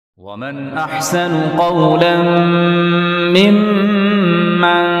ومن أحسن قولا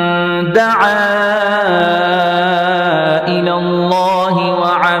ممن دعا إلى الله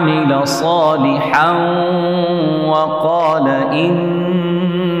وعمل صالحا وقال إنني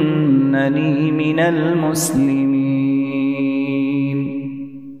من المسلمين.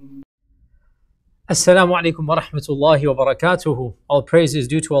 Assalamu alaikum wa rahmatullahi wa barakatuhu. All praise is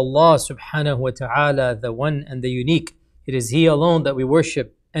due to Allah subhanahu wa ta'ala, the one and the unique. It is He alone that we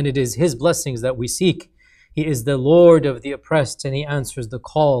worship, and it is His blessings that we seek. He is the Lord of the oppressed, and He answers the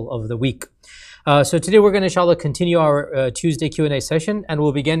call of the weak. So today we're going to inshallah continue our Tuesday Q&A session, and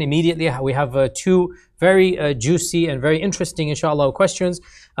we'll begin immediately. We have two very juicy and very interesting inshallah questions.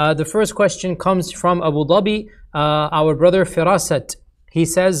 The first question comes from Abu Dhabi, our brother Firasat. He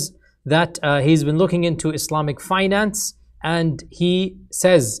says that he's been looking into Islamic finance, and he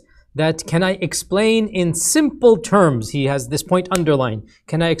says that, can I explain in simple terms, he has this point underlined,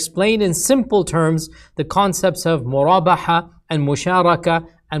 can I explain in simple terms the concepts of murabaha and musharaka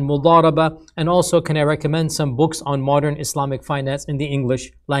and mudaraba, and also can I recommend some books on modern Islamic finance in the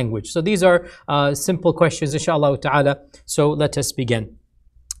English language? So these are simple questions inshallah ta'ala, so let us begin.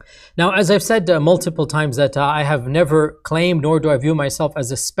 Now, as I've said multiple times, that I have never claimed, nor do I view myself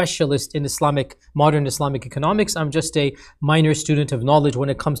as a specialist in modern Islamic economics. I'm just a minor student of knowledge when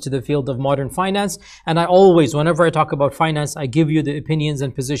it comes to the field of modern finance. And I always, whenever I talk about finance, I give you the opinions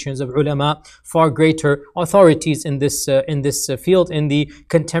and positions of ulama, far greater authorities in this field, in the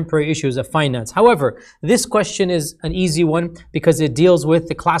contemporary issues of finance. However, this question is an easy one because it deals with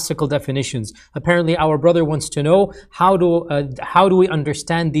the classical definitions. Apparently, our brother wants to know how do we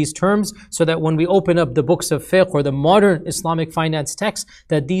understand these terms, so that when we open up the books of fiqh or the modern Islamic finance text,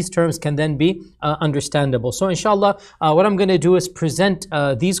 that these terms can then be understandable. So inshallah, what I'm going to do is present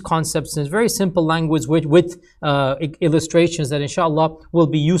these concepts in very simple language with illustrations that inshallah will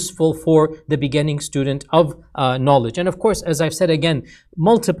be useful for the beginning student of knowledge. And of course, as I've said again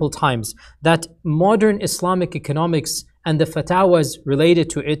multiple times, that modern Islamic economics and the fatwas related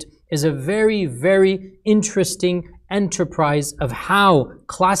to it is a very, very interesting enterprise of how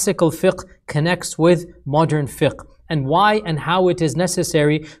classical fiqh connects with modern fiqh, and why and how it is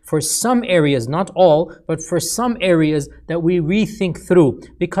necessary for some areas, not all, but for some areas that we rethink through,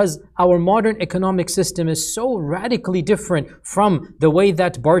 because our modern economic system is so radically different from the way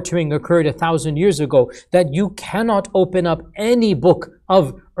that bartering occurred 1,000 years ago, that you cannot open up any book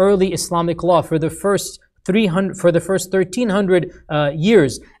of early Islamic law for the first 1300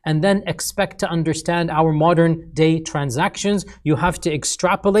 years and then expect to understand our modern day transactions. You have to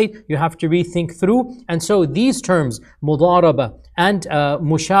extrapolate, you have to rethink through. And so these terms, mudaraba and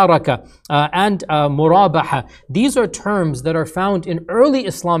musharaka and murabaha, these are terms that are found in early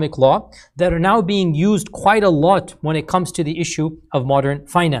Islamic law that are now being used quite a lot when it comes to the issue of modern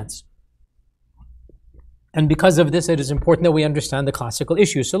finance. And because of this, it is important that we understand the classical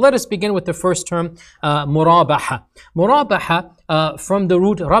issues. So let us begin with the first term, murabaha. Murabaha, from the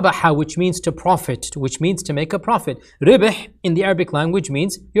root rabaha, which means to profit, which means to make a profit. Ribh in the Arabic language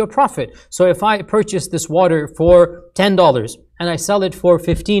means your profit. So if I purchase this water for $10 and I sell it for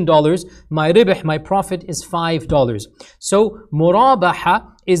 $15, my ribh, my profit is $5. So murabaha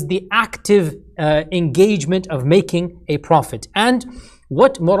is the active engagement of making a profit. And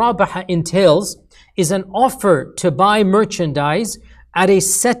what murabaha entails is an offer to buy merchandise at a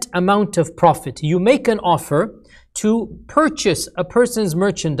set amount of profit. You make an offer to purchase a person's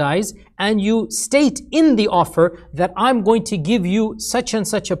merchandise, and you state in the offer that I'm going to give you such and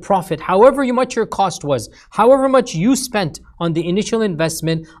such a profit. However much your cost was, however much you spent on the initial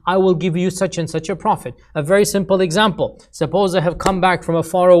investment, I will give you such and such a profit. A very simple example. Suppose I have come back from a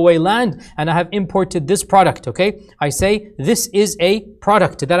faraway land and I have imported this product, okay? I say this is a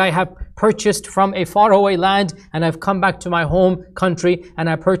product that I have purchased from a faraway land, and I've come back to my home country and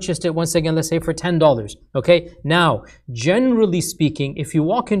I purchased it once again, let's say for $10, okay? Now, generally speaking, if you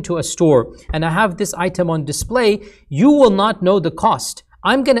walk into a store and I have this item on display, you will not know the cost.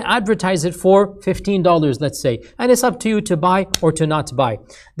 I'm going to advertise it for $15, let's say, and it's up to you to buy or to not buy.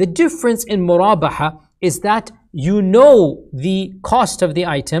 The difference in murabaha is that you know the cost of the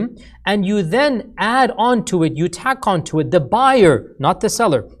item, and you then add on to it, you tack onto it, the buyer, not the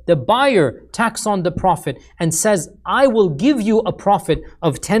seller, the buyer tacks on the profit and says, I will give you a profit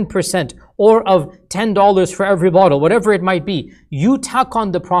of 10% or of $10 for every bottle, whatever it might be. You tack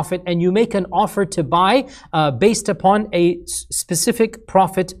on the profit and you make an offer to buy based upon a specific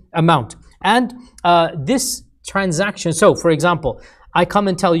profit amount. And this transaction, so for example, I come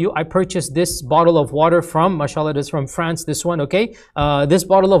and tell you, I purchased this bottle of water from, mashallah, it is from France, this one, okay? This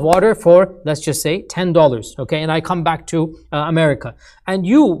bottle of water for, let's just say, $10, okay? And I come back to America. And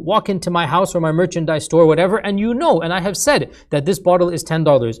you walk into my house or my merchandise store, whatever, and you know, and I have said that this bottle is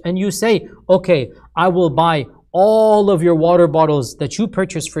 $10. And you say, okay, I will buy all of your water bottles that you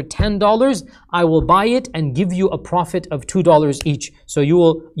purchase for $10, I will buy it and give you a profit of $2 each. So you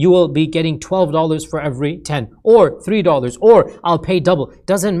will be getting $12 for every 10, or $3, or I'll pay double.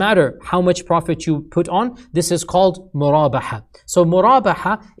 Doesn't matter how much profit you put on. This is called murabaha. So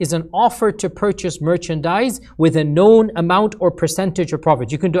murabaha is an offer to purchase merchandise with a known amount or percentage of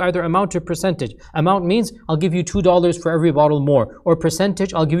profit. You can do either amount or percentage. Amount means I'll give you $2 for every bottle more, or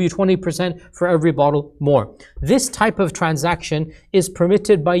percentage, I'll give you 20% for every bottle more. This type of transaction is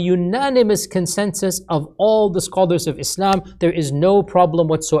permitted by unanimous consensus of all the scholars of Islam. There is no problem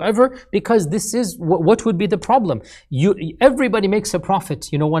whatsoever, because this is what would be the problem. Everybody makes a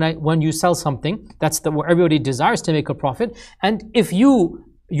profit. You know, when you sell something, that's where everybody desires to make a profit. And if you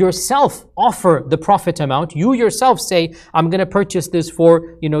yourself offer the profit amount, you yourself say, I'm going to purchase this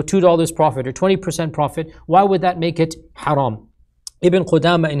for, $2 profit or 20% profit, why would that make it haram? Ibn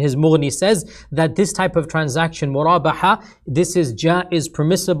Qudama in his Mughni says that this type of transaction, murabaha, this is jaiz,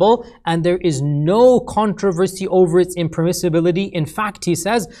 permissible, and there is no controversy over its impermissibility. In fact, he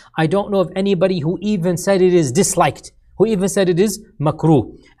says, I don't know of anybody who even said it is disliked, who even said it is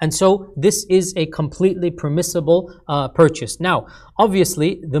makruh. And so this is a completely permissible purchase. Now,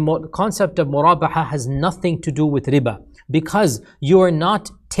 obviously, the concept of murabaha has nothing to do with riba, because you are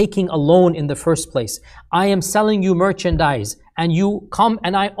not taking a loan in the first place. I am selling you merchandise, and you come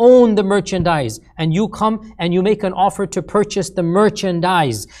and I own the merchandise, and you come and you make an offer to purchase the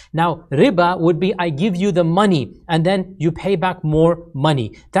merchandise. Now, riba would be I give you the money and then you pay back more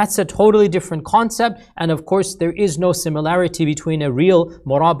money. That's a totally different concept, and of course there is no similarity between a real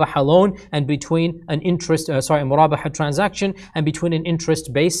murabaha loan and between an murabaha transaction and between an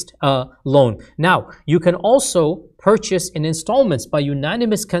interest-based loan. Now, you can also purchase in installments by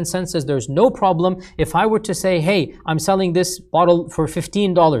unanimous consensus. There's no problem. If I were to say, hey, I'm selling this bottle for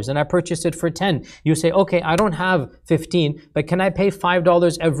 $15 and I purchased it for 10, you say, okay, I don't have 15, but can I pay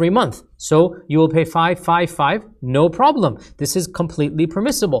 $5 every month? So you will pay 5, no problem. This is completely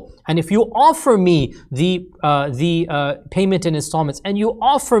permissible. And if you offer me the payment in installments and you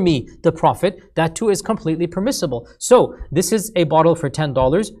offer me the profit, that too is completely permissible. So this is a bottle for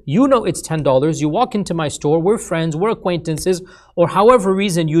 $10. You know it's $10. You walk into my store, we're friends, we're acquaintances, or however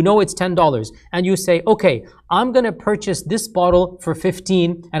reason you know it's $10, and you say, okay, I'm going to purchase this bottle for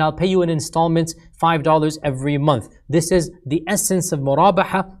 15 and I'll pay you in installments $5 every month. This is the essence of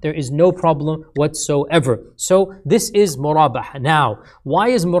murabaha. There is no problem whatsoever. So this is murabaha. Now, why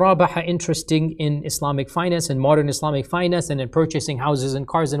is murabaha interesting in Islamic finance and modern Islamic finance and in purchasing houses and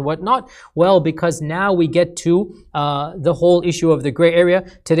cars and whatnot? Well, because now we get to the whole issue of the gray area.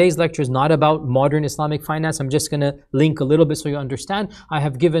 Today's lecture is not about modern Islamic finance. I'm just going to link a little bit so you understand. I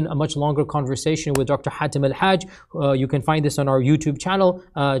have given a much longer conversation with Dr. Hatim Al-Hajj. You can find this on our YouTube channel.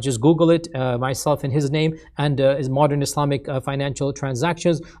 Just Google it, myself and his name, and is modern Islamic financial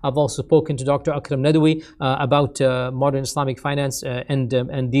transactions. I've also spoken to Dr. Akram Nadawi about modern Islamic finance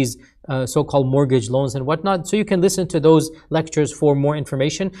and these so-called mortgage loans and whatnot. So you can listen to those lectures for more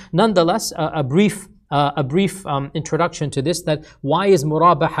information. Nonetheless, a brief introduction to this, that why is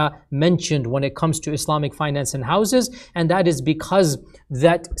murabaha mentioned when it comes to Islamic finance and houses? And that is because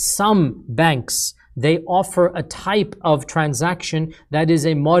that some banks, they offer a type of transaction that is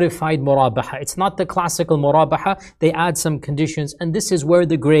a modified murabaha. It's not the classical murabaha. They add some conditions, and this is where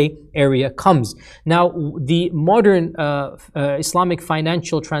the gray area comes. Now, the modern Islamic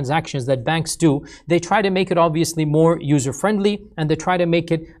financial transactions that banks do, they try to make it obviously more user-friendly, and they try to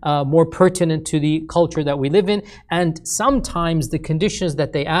make it more pertinent to the culture that we live in, and sometimes the conditions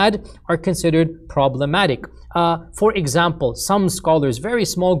that they add are considered problematic. For example, some scholars, very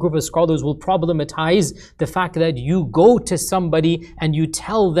small group of scholars, will problematize the fact that you go to somebody and you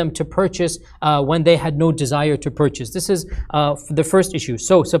tell them to purchase when they had no desire to purchase. This is the first issue.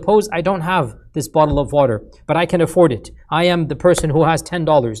 So suppose I don't have this bottle of water, but I can afford it. I am the person who has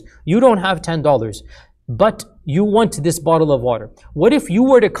 $10. You don't have $10, but you want this bottle of water. What if you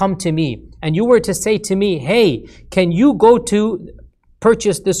were to come to me and you were to say to me, hey, can you go to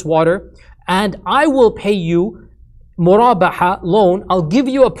purchase this water and I will pay you murabaha loan, I'll give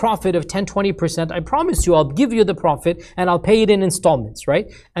you a profit of 10-20%. I promise you I'll give you the profit and I'll pay it in installments,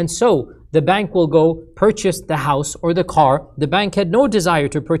 right? And so the bank will go purchase the house or the car. The bank had no desire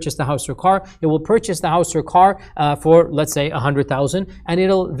to purchase the house or car. It will purchase the house or car for, let's say, 100,000, and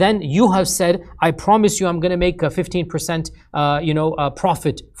it'll then, you have said, I promise you I'm going to make a 15%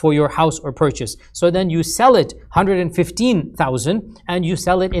 profit for your house or purchase. So then you sell it 115,000 and you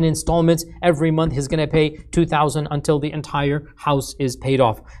sell it in installments. Every month he's going to pay 2,000 until the entire house is paid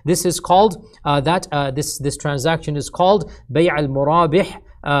off. This is called this transaction is called بيع المرابح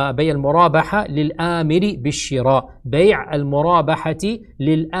بيع المرابحة للآمر بالشراء. بيع المرابحة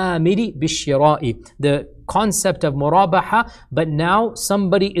للآمر بالشراء. The concept of murabaha, but now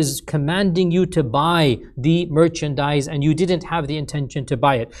somebody is commanding you to buy the merchandise and you didn't have the intention to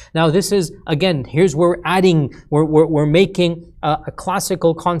buy it. Now this is, again, here's where we're making a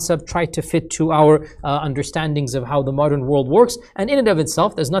classical concept try to fit to our understandings of how the modern world works, and in and of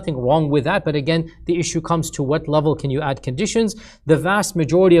itself there's nothing wrong with that, but again the issue comes to what level can you add conditions. The vast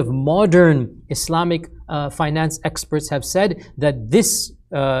majority of modern Islamic finance experts have said that this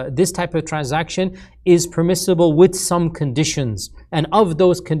type of transaction is permissible with some conditions, and of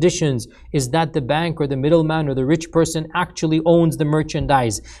those conditions is that the bank or the middleman or the rich person actually owns the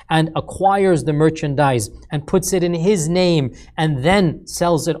merchandise and acquires the merchandise and puts it in his name and then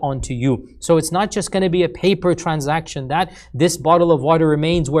sells it on to you. So it's not just going to be a paper transaction that this bottle of water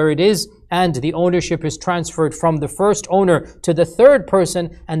remains where it is and the ownership is transferred from the first owner to the third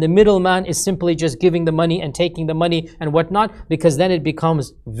person, and the middleman is simply just giving the money and taking the money and whatnot, because then it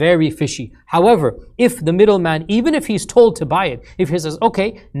becomes very fishy. However, if the middleman, even if he's told to buy it, if he says,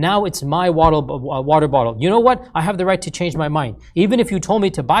 okay, now it's my water bottle, you know what, I have the right to change my mind. Even if you told me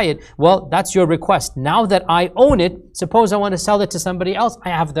to buy it, well, that's your request. Now that I own it, suppose I want to sell it to somebody else, I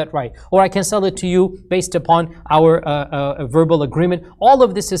have that right. Or I can sell it to you based upon our verbal agreement. All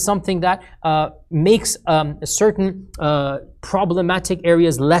of this is something that makes certain problematic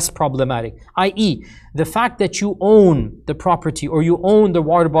areas less problematic, i.e. the fact that you own the property or you own the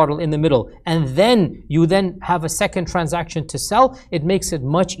water bottle in the middle and then you have a second transaction to sell, it makes it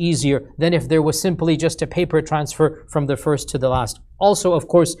much easier than if there was simply just a paper transfer from the first to the last. Also, of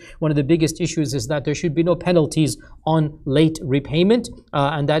course, one of the biggest issues is that there should be no penalties on late repayment,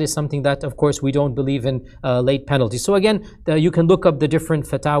 and that is something that, of course, we don't believe in late penalties. So again, you can look up the different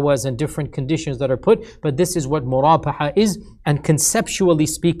fatawas and different conditions that are put, but this is what murabaha is, and conceptually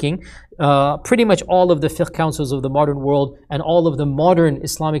speaking, pretty much all of the fiqh councils of the modern world and all of the modern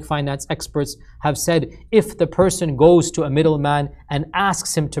Islamic finance experts have said if the person goes to a middleman and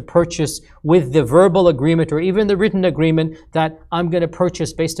asks him to purchase with the verbal agreement or even the written agreement that I'm going to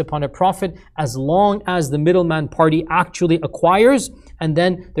purchase based upon a profit, as long as the middleman party actually acquires and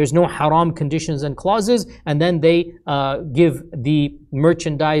then there's no haram conditions and clauses, and then they give the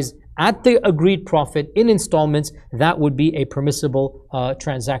merchandise at the agreed profit in installments, that would be a permissible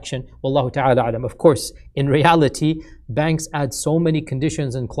transaction. Wallahu ta'ala alam. Of course, in reality, banks add so many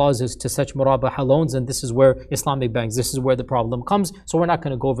conditions and clauses to such murabaha loans, and this is where Islamic banks, this is where the problem comes. So we're not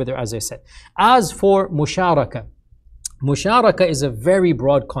going to go over there, as I said. As for musharaka, musharaka is a very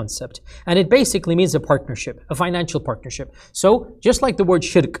broad concept, and it basically means a partnership, a financial partnership. So just like the word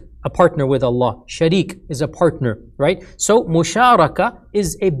shirk, a partner with Allah, sharik is a partner, right? So musharaka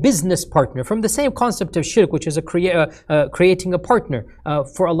is a business partner from the same concept of shirk, which is creating a partner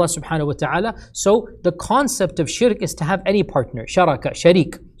for Allah subhanahu wa ta'ala. So the concept of shirk is to have any partner, sharaka,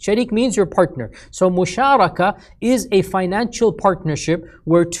 sharik. Sharik means your partner. So musharaka is a financial partnership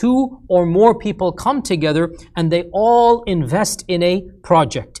where two or more people come together and they all invest in a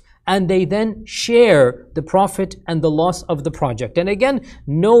project, and they then share the profit and the loss of the project. And again,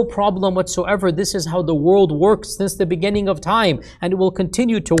 no problem whatsoever. This is how the world works since the beginning of time, and it will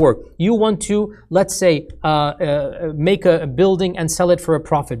continue to work. You want to, let's say, make a building and sell it for a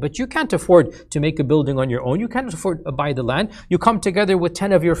profit, but you can't afford to make a building on your own. You can't afford to buy the land. You come together with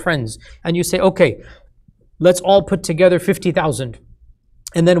 10 of your friends and you say, okay, let's all put together 50,000.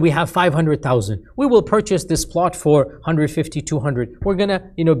 And then we have 500,000. We will purchase this plot for 150, 200. We're gonna,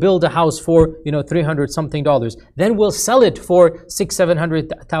 build a house for, 300 something dollars. Then we'll sell it for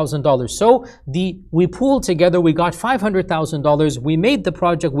 $600,000-$700,000. So we pooled together. We got $500,000. We made the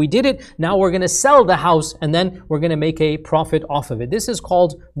project. We did it. Now we're gonna sell the house, and then we're gonna make a profit off of it. This is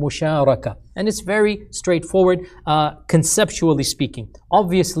called musharaka, and it's very straightforward, conceptually speaking.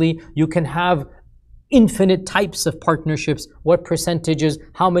 Obviously, you can have infinite types of partnerships, what percentages,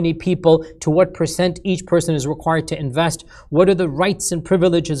 how many people, to what percent each person is required to invest, what are the rights and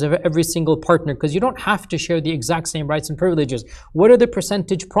privileges of every single partner, because you don't have to share the exact same rights and privileges. What are the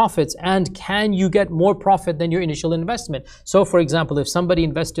percentage profits, and can you get more profit than your initial investment? So for example, if somebody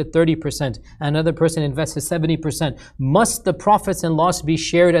invested 30%, another person invested 70%, must the profits and loss be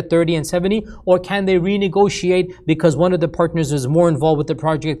shared at 30 and 70, or can they renegotiate because one of the partners is more involved with the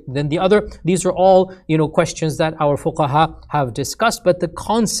project than the other? These are all questions that our fuqaha have discussed, but the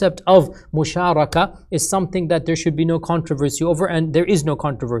concept of musharaka is something that there should be no controversy over, and there is no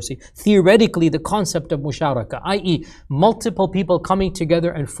controversy. Theoretically, the concept of musharaka, i.e. multiple people coming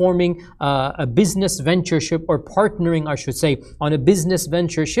together and forming a business ventureship, or partnering, I should say, on a business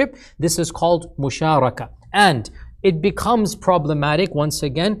ventureship, this is called musharaka. And it becomes problematic once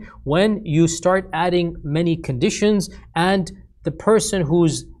again when you start adding many conditions, and the person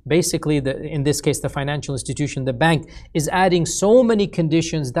who's basically, in this case, the financial institution, the bank, is adding so many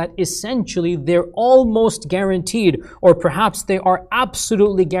conditions that essentially they're almost guaranteed, or perhaps they are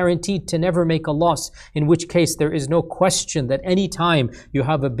absolutely guaranteed to never make a loss, in which case there is no question that any time you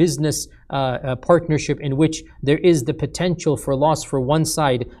have a business partnership in which there is the potential for loss for one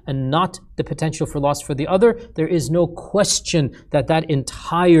side and not the potential for loss for the other, there is no question that that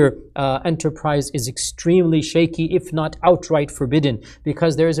entire enterprise is extremely shaky, if not outright forbidden,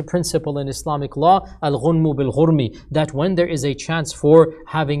 because there is a principle in Islamic law, al-ghunmu bil-ghurmi, that when there is a chance for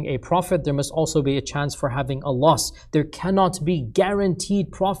having a profit, there must also be a chance for having a loss. There cannot be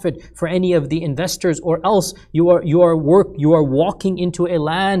guaranteed profit for any of the investors, or else you are walking into a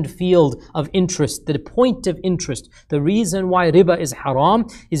land field of interest. The point of interest, the reason why riba is haram,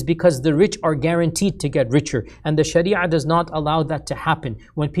 is because the rich are guaranteed to get richer, and the Sharia does not allow that to happen.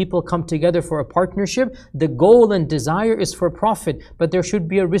 When people come together for a partnership, the goal and desire is for profit, but there should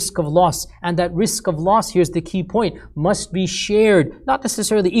be a risk of loss, and that risk of loss, here's the key point, must be shared, not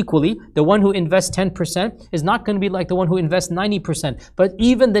necessarily equally. The one who invests 10% is not going to be like the one who invests 90%, but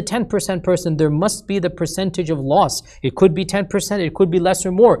even the 10% person, there must be the percentage of loss. It could be 10%, it could be less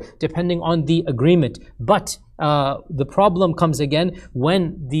or more, depending on the agreement. But the problem comes again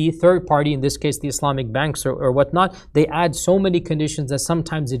when the third party, in this case the Islamic banks or whatnot, they add so many conditions that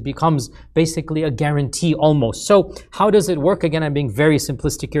sometimes it becomes basically a guarantee almost. So how does it work? Again, I'm being very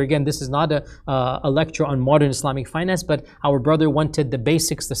simplistic here. Again, this is not a lecture on modern Islamic finance, but our brother wanted the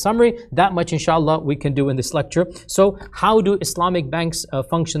basics, the summary. That much inshallah we can do in this lecture. So how do Islamic banks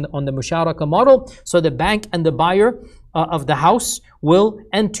function on the musharaka model? So the bank and the buyer of the house will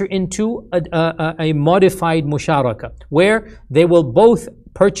enter into a modified musharaka, where they will both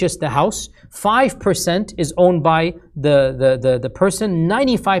purchase the house. 5% is owned by the person,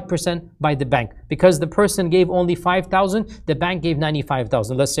 95% by the bank, because the person gave only 5,000, the bank gave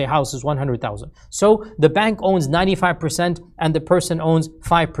 95,000. Let's say house is 100,000. So the bank owns 95% and the person owns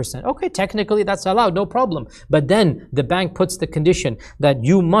 5%. Okay, technically that's allowed, no problem. But then the bank puts the condition that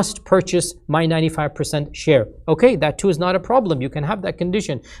you must purchase my 95% share. Okay, that too is not a problem. You can have that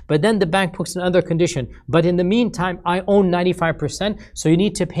condition. But then the bank puts another condition. But in the meantime, I own 95%, so you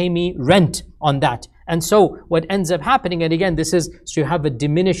need to pay me rent on that. And so what ends up happening, and again, this is, so you have a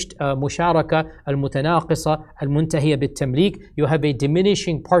diminished musharaka, al-mutanaqisa, al-muntahiya bit-tamlik. You have a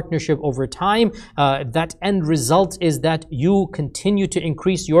diminishing partnership over time. That end result is that you continue to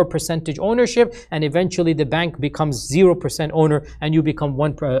increase your percentage ownership, and eventually the bank becomes 0% owner and you become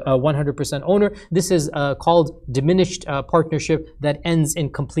 100% owner. This is called diminished partnership that ends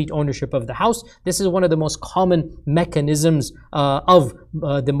in complete ownership of the house. This is one of the most common mechanisms of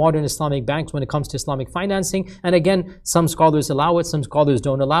the modern Islamic banks when it comes to Islamic financing. And again, some scholars allow it, some scholars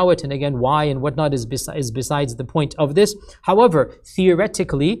don't allow it, and again, why and whatnot is besides the point of this. However,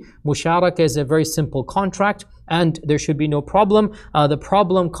 theoretically, musharaka is a very simple contract and there should be no problem. The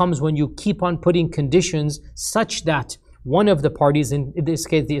problem comes when you keep on putting conditions such that one of the parties, in this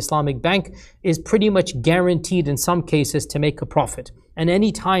case the Islamic bank, is pretty much guaranteed in some cases to make a profit. And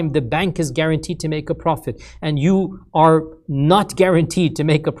anytime the bank is guaranteed to make a profit and you are not guaranteed to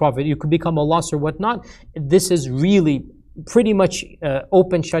make a profit, you could become a loss or whatnot, this is really pretty much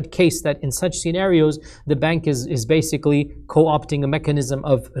open shut case that in such scenarios the bank is basically co-opting a mechanism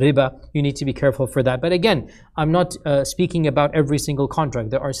of riba. You need to be careful for that. But again, I'm not speaking about every single contract.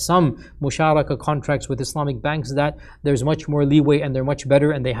 There are some musharaka contracts with Islamic banks that there's much more leeway and they're much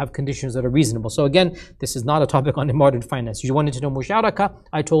better and they have conditions that are reasonable. So again, this is not a topic on modern finance. You wanted to know musharaka,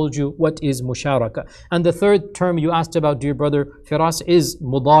 I told you what is musharaka. And the third term you asked about, dear brother Firas, is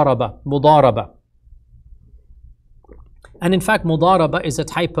mudaraba. And in fact, mudaraba is a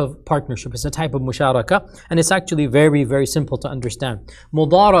type of partnership, it's a type of musharaka, and it's actually very, very simple to understand.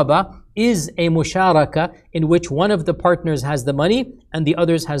 Mudaraba is a musharaka in which one of the partners has the money and the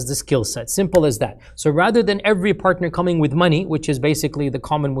others has the skill set. Simple as that. So rather than every partner coming with money, which is basically the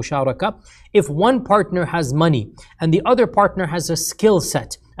common musharaka, if one partner has money and the other partner has a skill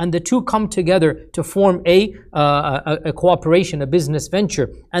set, and the two come together to form a cooperation, a business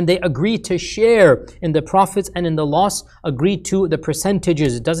venture, and they agree to share in the profits and in the loss, agree to the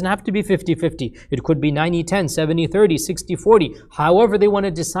percentages. It doesn't have to be 50-50. It could be 90-10, 70-30, 60-40. However they want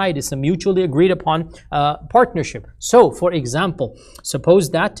to decide, it's a mutually agreed upon partnership. So, for example, suppose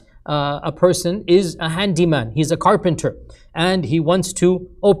that a person is a handyman, he's a carpenter, and he wants to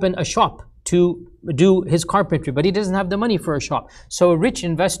open a shop to do his carpentry, but he doesn't have the money for a shop. So a rich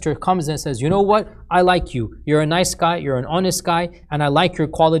investor comes and says, you know what, I like you. You're a nice guy, you're an honest guy, and I like your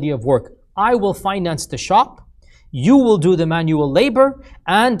quality of work. I will finance the shop. You will do the manual labor,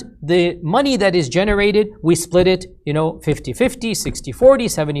 and the money that is generated, we split it, 50-50,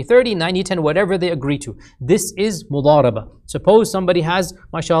 60-40, 70-30, 90-10, whatever they agree to. This is mudaraba. Suppose somebody has,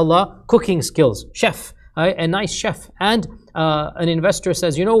 mashallah, cooking skills, chef, a nice chef, and an investor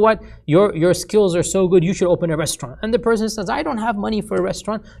says, you know what, your skills are so good, you should open a restaurant. And the person says, I don't have money for a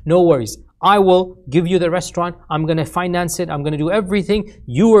restaurant. No worries, I will give you the restaurant, I'm going to finance it, I'm going to do everything,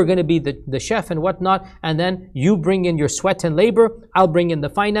 you are going to be the chef and whatnot, and then you bring in your sweat and labor, I'll bring in the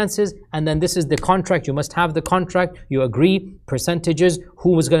finances, and then this is the contract. You must have the contract, you agree, percentages,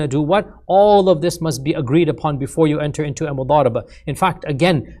 who was going to do what. All of this must be agreed upon before you enter into a mudaraba. In fact,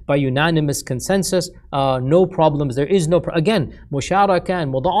 again, by unanimous consensus, no problems, there is no again, musharaka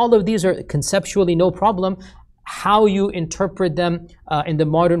and mudaraba, all of these are conceptually no problem. How you interpret them in the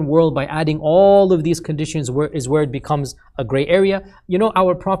modern world by adding all of these conditions is where it becomes a gray area.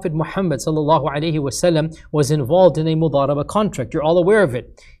 Our Prophet Muhammad sallallahu alaihi wasallam was involved in a mudaraba contract. You're all aware of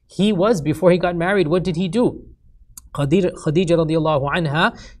it. He was, before he got married, what did he do? Khadija radiallahu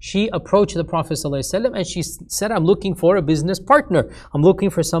anha, she approached the Prophet ﷺ and she said, I'm looking for a business partner. I'm looking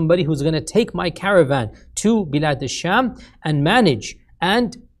for somebody who's going to take my caravan to Bilad al-Sham and manage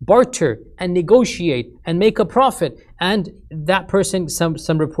and barter and negotiate and make a profit. And that person,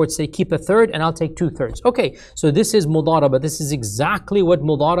 some reports say, keep a third and I'll take 2/3. Okay, so this is mudaraba. This is exactly what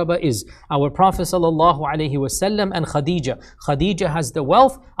mudaraba is. Our Prophet ﷺ and Khadija has the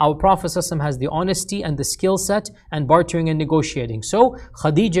wealth. Our Prophet ﷺ has the honesty and the skill set and bartering and negotiating. So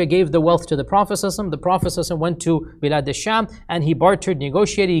Khadija gave the wealth to the Prophet ﷺ. The Prophet ﷺ went to Bilad al-Sham and he bartered,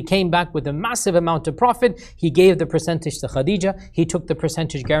 negotiated. He came back with a massive amount of profit. He gave the percentage to Khadija. He took the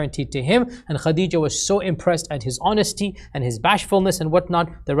percentage guaranteed to him, and Khadija was so impressed at his honesty and his bashfulness and whatnot.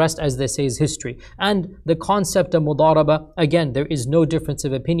 The rest, as they say, is history. And the concept of mudaraba, again, there is no difference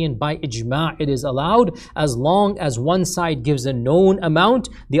of opinion. By ijma', it is allowed as long as one side gives a known amount,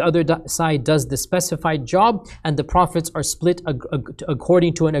 the other side does the specified job, and the profits are split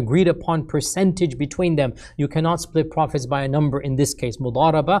according to an agreed upon percentage between them. You cannot split profits by a number. In this case,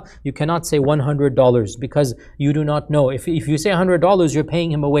 mudaraba, you cannot say $100 because you do not know. If you say $100, you're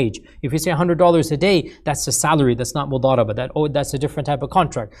paying him a wage. If you say $100 a day, that's a salary. That's not mudaraba. That's a different type of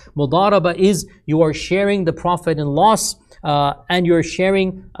contract. Mudaraba is you are sharing the profit and loss, and you're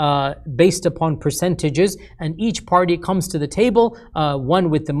sharing based upon percentages, and each party comes to the table, one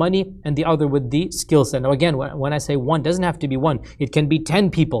with the money and the other with the skill set. Now again, when I say one, it doesn't have to be one. It can be 10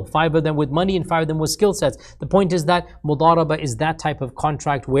 people, 5 of them with money and 5 of them with skill sets. The point is that mudaraba is that type of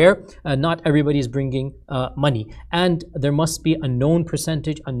contract where not everybody is bringing money, and there must be a known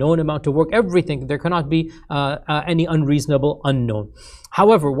percentage, a known amount of work, everything. There cannot be any unreasonable unknown.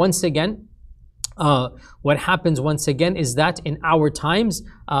 However, once again, what happens once again is that in our times,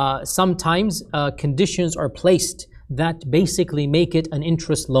 sometimes conditions are placed that basically make it an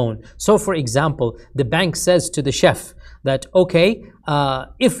interest loan. So for example, the bank says to the chef that, okay,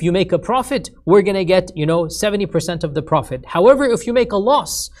 if you make a profit, we're going to get 70% of the profit. However, if you make a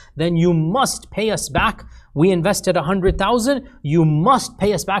loss, then you must pay us back. We invested 100,000, you must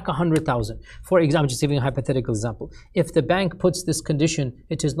pay us back 100,000. For example, just giving a hypothetical example. If the bank puts this condition,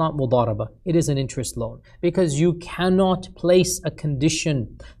 it is not mudaraba, it is an interest loan. Because you cannot place a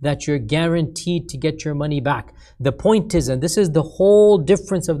condition that you're guaranteed to get your money back. The point is, and this is the whole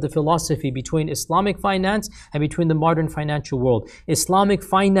difference of the philosophy between Islamic finance and between the modern financial world. Islamic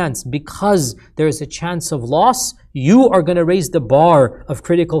finance, because there is a chance of loss, you are going to raise the bar of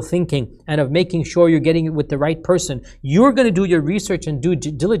critical thinking and of making sure you're getting it with the right person. You're going to do your research and due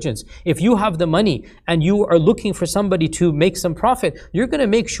diligence. If you have the money and you are looking for somebody to make some profit, you're going to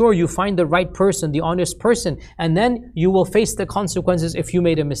make sure you find the right person, the honest person, and then you will face the consequences if you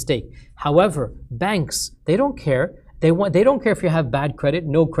made a mistake. However, banks, they don't care. They don't care if you have bad credit,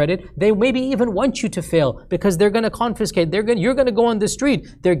 no credit. They maybe even want you to fail because they're going to confiscate. You're going to go on the street.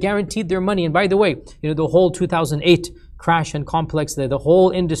 They're guaranteed their money. And by the way, the whole 2008 crash and complex, the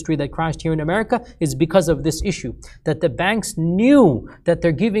whole industry that crashed here in America is because of this issue, that the banks knew that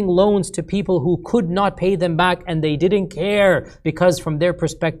they're giving loans to people who could not pay them back, and they didn't care because from their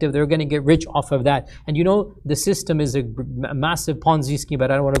perspective they're going to get rich off of that. And the system is a massive Ponzi scheme, but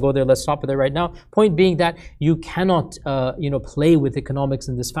I don't want to go there. Let's stop it there right now. Point being that you cannot play with economics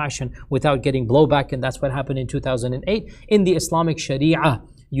in this fashion without getting blowback, and that's what happened in 2008. In the Islamic Sharia,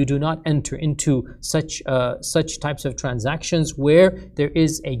 you do not enter into such types of transactions where there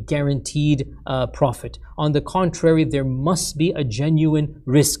is a guaranteed profit. On the contrary, there must be a genuine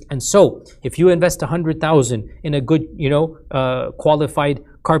risk. And so, if you invest 100,000 in a good, qualified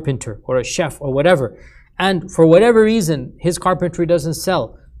carpenter or a chef or whatever, and for whatever reason his carpentry doesn't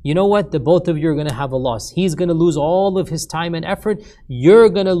sell, you know what? The both of you are going to have a loss. He's going to lose all of his time and effort. You're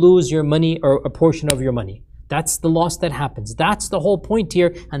going to lose your money or a portion of your money. That's the loss that happens. That's the whole point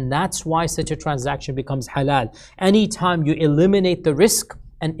here, and that's why such a transaction becomes halal. Anytime you eliminate the risk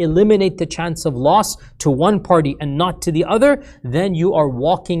and eliminate the chance of loss to one party and not to the other, then you are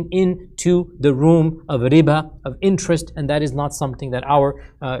walking into the room of riba, of interest, and that is not something that our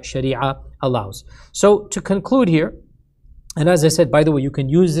Sharia allows. So to conclude here, and as I said, by the way, you can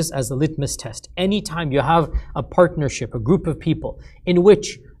use this as a litmus test. Anytime you have a partnership, a group of people in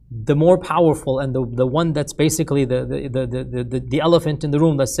which the more powerful and the one that's basically the elephant in the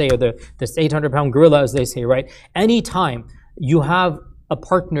room, let's say, or this 800-pound gorilla, as they say, right? Anytime you have a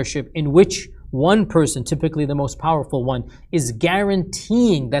partnership in which one person, typically the most powerful one, is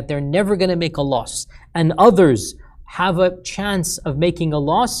guaranteeing that they're never going to make a loss, and others have a chance of making a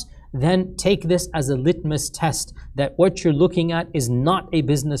loss, then take this as a litmus test that what you're looking at is not a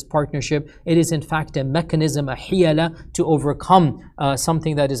business partnership. It is in fact a mechanism, a hiyala, to overcome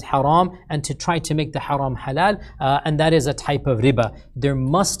something that is haram and to try to make the haram halal, and that is a type of riba. There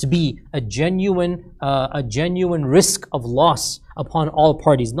must be a genuine risk of loss upon all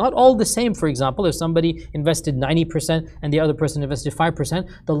parties. Not all the same. For example, if somebody invested 90% and the other person invested 5%,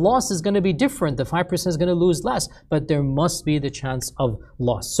 the loss is going to be different. The 5% is going to lose less, but there must be the chance of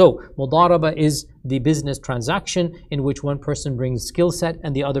loss. So mudaraba is the business transaction in which one person brings skill set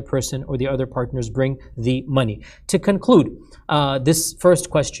and the other person or the other partners bring the money. To conclude this first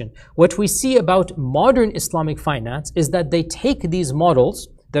question, what we see about modern Islamic finance is that they take these models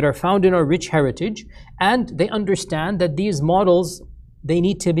that are found in our rich heritage, and they understand that these models, they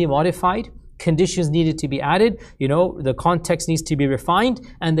need to be modified, conditions needed to be added, the context needs to be refined,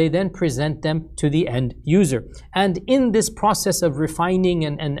 and they then present them to the end user. And in this process of refining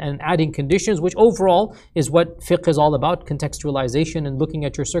and adding conditions, which overall is what fiqh is all about, contextualization and looking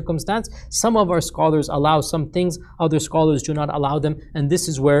at your circumstance, some of our scholars allow some things, other scholars do not allow them, and this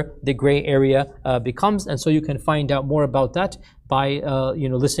is where the gray area becomes. And so you can find out more about that by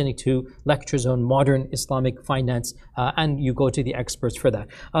listening to lectures on modern Islamic finance, and you go to the experts for that.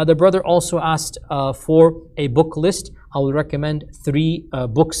 The brother also asked for a book list. I will recommend 3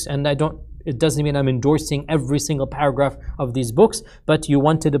 books, and it doesn't mean I'm endorsing every single paragraph of these books, but you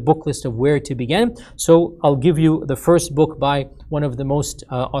wanted a book list of where to begin. So I'll give you the first book by one of the most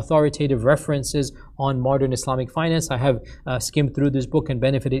authoritative references on modern Islamic finance. I have skimmed through this book and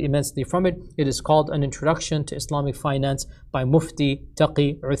benefited immensely from it. It is called An Introduction to Islamic Finance by Mufti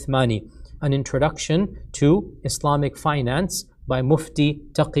Taqi Uthmani. An Introduction to Islamic Finance by Mufti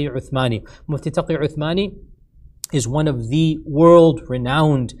Taqi Uthmani. Mufti Taqi Uthmani is one of the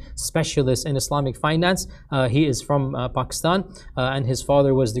world-renowned specialists in Islamic finance. He is from Pakistan, and his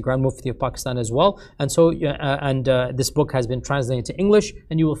father was the Grand Mufti of Pakistan as well. And so, this book has been translated to English,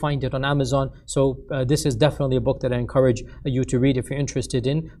 and you will find it on Amazon. So this is definitely a book that I encourage you to read if you're interested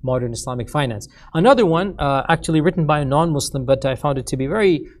in modern Islamic finance. Another one, actually written by a non-Muslim, but I found it to be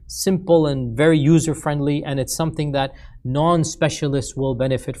very simple and very user-friendly, and it's something that non-specialists will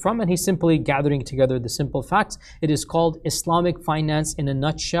benefit from, and he's simply gathering together the simple facts. It is called Islamic Finance in a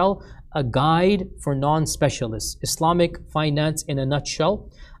Nutshell, a guide for non-specialists. Islamic Finance in a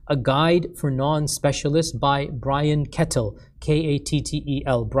Nutshell, a guide for non-specialists by Brian Kettle,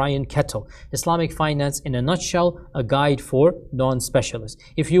 K-A-T-T-E-L, Brian Kettle. Islamic Finance in a Nutshell, a guide for non-specialists.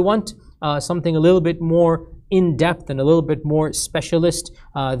 If you want something a little bit more in-depth and a little bit more specialist,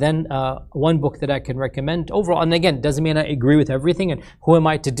 then one book that I can recommend overall, and again, doesn't mean I agree with everything, and who am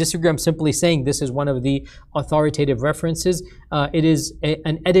I to disagree? I'm simply saying this is one of the authoritative references. It is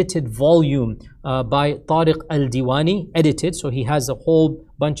an edited volume by Tariq Al-Diwani, edited. So he has a whole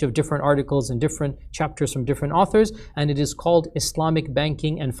bunch of different articles and different chapters from different authors, and it is called Islamic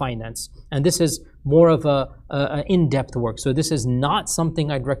Banking and Finance. And this is more of a in-depth work. So this is not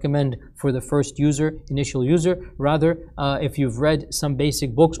something I'd recommend for the first user, initial user. Rather, if you've read some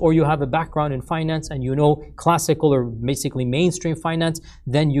basic books or you have a background in finance and you know classical or basically mainstream finance,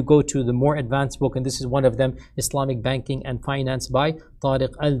 then you go to the more advanced book, and this is one of them, Islamic Banking and Finance by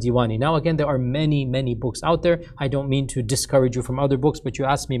Tariq Al-Diwani. Now again, there are many books out there. I don't mean to discourage you from other books, but you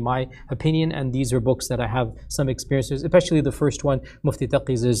asked me my opinion, and these are books that I have some experiences, especially the first one, Mufti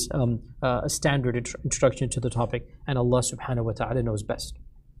Taqiy's is a standard introduction to the topic, and Allah subhanahu wa ta'ala knows best.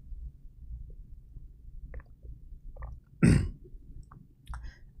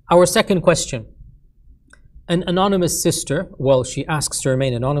 Our second question. An anonymous sister, well, she asks to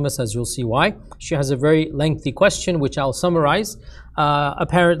remain anonymous, as you'll see why. She has a very lengthy question, which I'll summarize.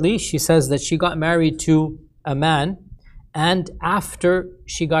 Apparently, she says that she got married to a man, and after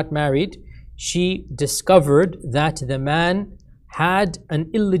she got married, she discovered that the man had an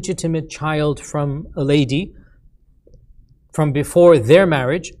illegitimate child from a lady from before their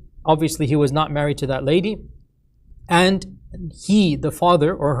marriage. Obviously, he was not married to that lady. And he, the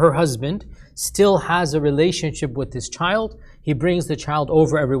father or her husband, still has a relationship with this child. He brings the child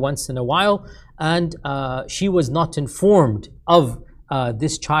over every once in a while, and she was not informed of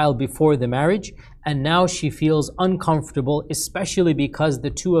this child before the marriage, and now she feels uncomfortable, especially because the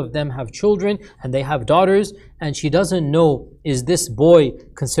two of them have children and they have daughters, and she doesn't know, is this boy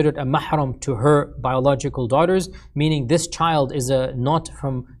considered a mahram to her biological daughters, meaning this child is not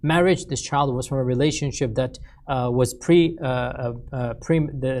from marriage, this child was from a relationship that was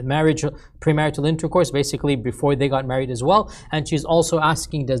the marriage, premarital intercourse, basically before they got married as well. And she's also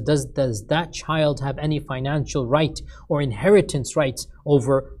asking, does that child have any financial right or inheritance rights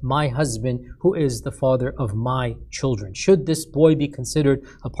over my husband, who is the father of my children? Should this boy be considered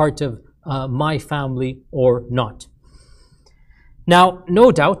a part of my family or not? Now,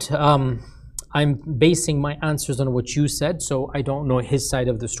 no doubt, I'm basing my answers on what you said, so I don't know his side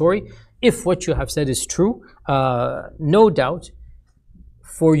of the story. If what you have said is true, no doubt,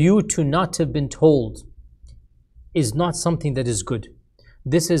 for you to not have been told is not something that is good.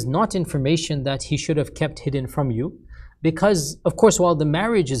 This is not information that he should have kept hidden from you, because, of course, while the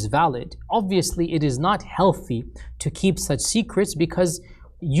marriage is valid, obviously it is not healthy to keep such secrets, because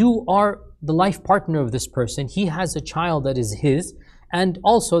you are the life partner of this person. He has a child that is his, and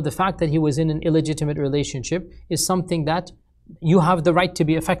also the fact that he was in an illegitimate relationship is something that you have the right to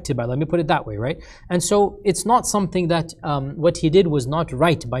be affected by. Let me put it that way, right? And so it's not something that what he did was not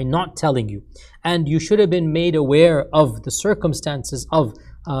right by not telling you. And you should have been made aware of the circumstances of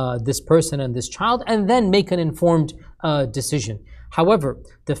this person and this child, and then make an informed decision. However,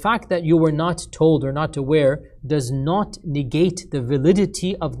 the fact that you were not told or not aware does not negate the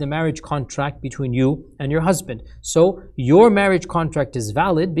validity of the marriage contract between you and your husband. So your marriage contract is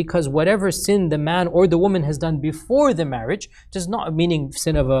valid, because whatever sin the man or the woman has done before the marriage does not, meaning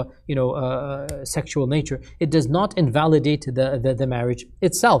sin of a sexual nature, it does not invalidate the marriage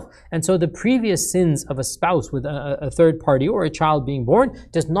itself. And so the previous sins of a spouse with a third party or a child being born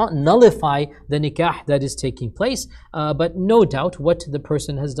does not nullify the nikah that is taking place. But no doubt what the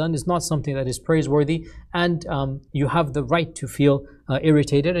person has done is not something that is praiseworthy, and you have the right to feel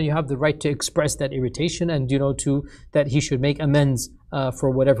irritated, and you have the right to express that irritation, and that he should make amends for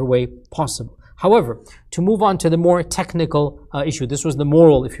whatever way possible. However, to move on to the more technical issue, this was the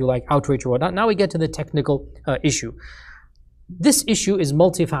moral, if you like, outrage or whatnot. Now we get to the technical issue. This issue is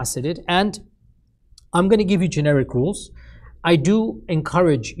multifaceted, and I'm going to give you generic rules. I do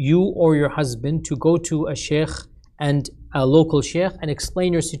encourage you or your husband to go to a sheikh and a local sheikh and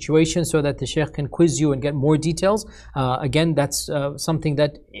explain your situation, so that the sheikh can quiz you and get more details. Again, that's something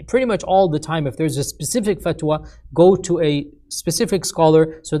that pretty much all the time, if there's a specific fatwa, go to a specific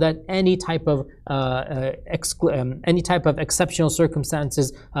scholar, so that any type of exceptional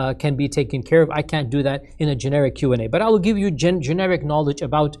circumstances can be taken care of. I can't do that in a generic Q&A, but I will give you generic knowledge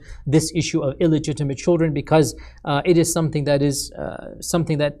about this issue of illegitimate children, because it is something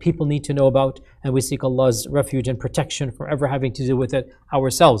that people need to know about, and we seek Allah's refuge and protection from ever having to deal with it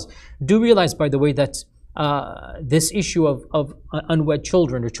ourselves. Do realize, by the way, that this issue of unwed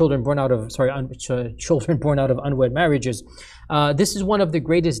children, or children born out of unwed marriages, this is one of the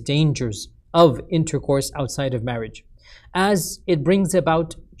greatest dangers of intercourse outside of marriage. As it brings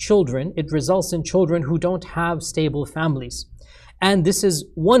about children, it results in children who don't have stable families. And this is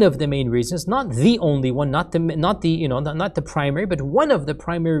one of the main reasons, not the only one, not the primary, but one of the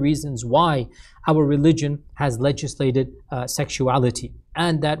primary reasons why our religion has legislated sexuality.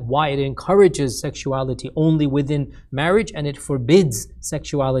 and that why it encourages sexuality only within marriage and it forbids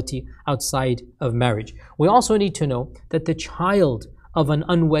sexuality outside of marriage. We also need to know that the child of an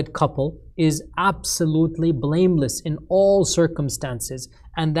unwed couple is absolutely blameless in all circumstances,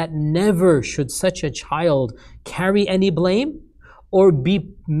 and that never should such a child carry any blame or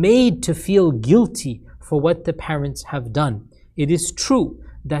be made to feel guilty for what the parents have done. It is true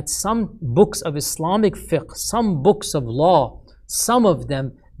that some books of Islamic fiqh, some books of law, some of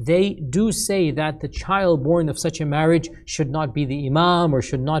them, they do say that the child born of such a marriage should not be the imam or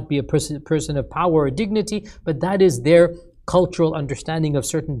should not be a person of power or dignity, but that is their cultural understanding of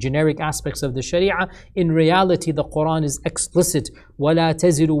certain generic aspects of the Sharia. In reality, the Quran is explicit, وَلَا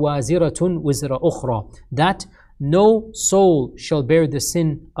تَزِرُ وَازِرَةٌ وِزْرَ أُخْرَى, that no soul shall bear the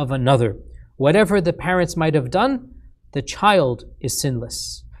sin of another. Whatever the parents might have done, the child is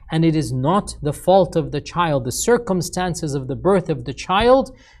sinless. And it is not the fault of the child. The circumstances of the birth of the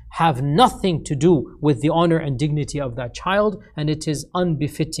child have nothing to do with the honor and dignity of that child, and it is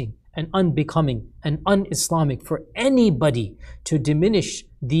unbefitting and unbecoming and un-Islamic for anybody to diminish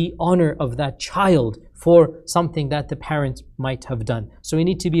the honor of that child for something that the parents might have done. So we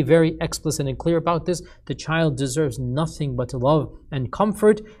need to be very explicit and clear about this. The child deserves nothing but love and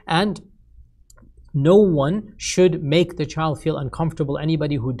comfort, and no one should make the child feel uncomfortable.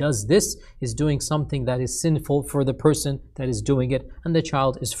 Anybody who does this is doing something that is sinful for the person that is doing it, and the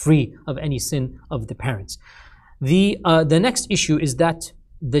child is free of any sin of the parents. The next issue is that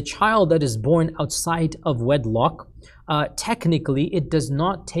the child that is born outside of wedlock, technically it does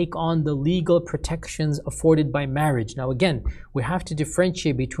not take on the legal protections afforded by marriage. Now again, we have to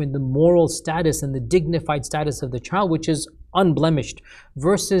differentiate between the moral status and the dignified status of the child, which is unblemished,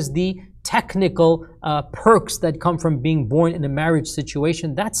 versus the technical perks that come from being born in a marriage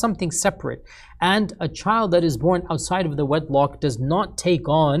situation. That's something separate. And a child that is born outside of the wedlock does not take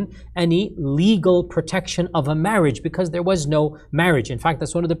on any legal protection of a marriage, because there was no marriage. In fact,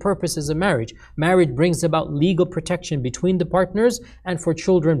 that's one of the purposes of marriage. Marriage brings about legal protection between the partners and for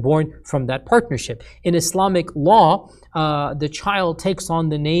children born from that partnership. In Islamic law, the child takes on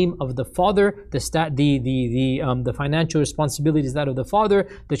the name of the father, the financial responsibility is that of the father,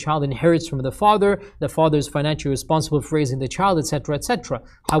 the child inherits from the father is financially responsible for raising the child, etc., etc.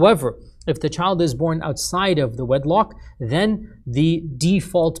 However, if the child is born outside of the wedlock, then the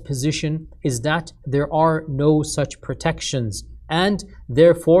default position is that there are no such protections, and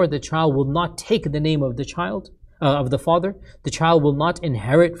therefore the child will not take the name of the child, of the father. The child will not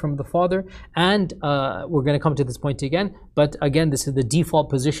inherit from the father, and we're going to come to this point again, but again, this is the default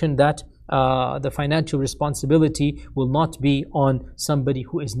position, that the financial responsibility will not be on somebody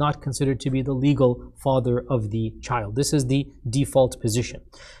who is not considered to be the legal father of the child. This is the default position.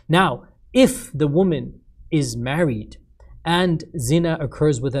 Now, if the woman is married and zina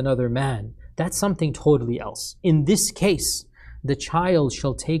occurs with another man, that's something totally else. In this case, the child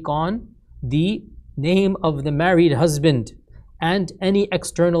shall take on the name of the married husband, and any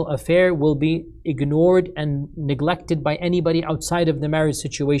external affair will be ignored and neglected by anybody outside of the marriage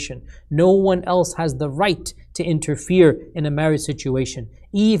situation. No one else has the right to interfere in a marriage situation.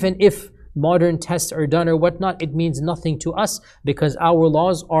 Even if modern tests are done or whatnot, it means nothing to us, because our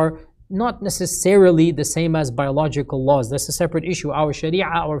laws are not necessarily the same as biological laws. That's a separate issue. Our sharia,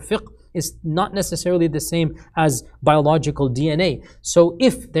 our fiqh is not necessarily the same as biological DNA. So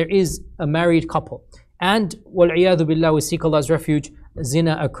if there is a married couple and, wal-iyadhu billah, we seek Allah's refuge,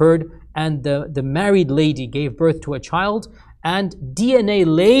 zina occurred and the married lady gave birth to a child, and DNA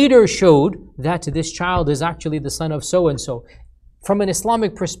later showed that this child is actually the son of so-and-so, from an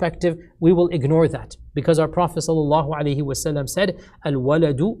Islamic perspective, we will ignore that, because our Prophet ﷺ said,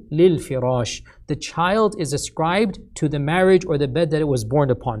 Al-waladu lil-firash. The child is ascribed to the marriage or the bed that it was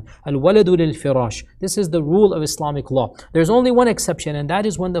born upon. Al-waladu lil-firash. This is the rule of Islamic law. There's only one exception, and that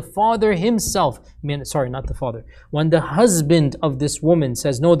is when the father himself, when the husband of this woman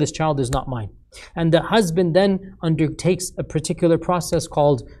says, no, this child is not mine. And the husband then undertakes a particular process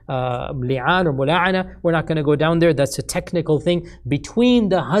called li'an or mula'ana. We're not going to go down there. That's a technical thing between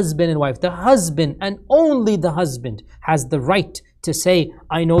the husband and wife. The husband, and only the husband, has the right to say,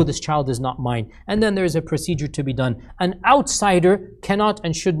 I know this child is not mine. And then there's a procedure to be done. An outsider cannot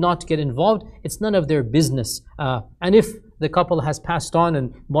and should not get involved. It's none of their business. And if the couple has passed on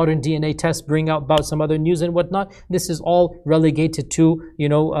and modern DNA tests bring out about some other news and whatnot, this is all relegated to,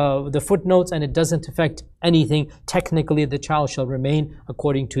 the footnotes, and it doesn't affect anything. Technically, the child shall remain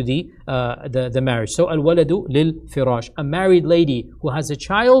according to the marriage. So al-waladu lil-firash. A married lady who has a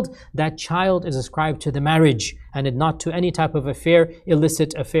child, that child is ascribed to the marriage, and not to any type of affair,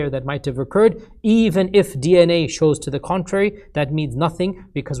 illicit affair that might have occurred. Even if DNA shows to the contrary, that means nothing,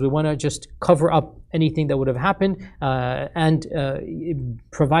 because we want to just cover up anything that would have happened and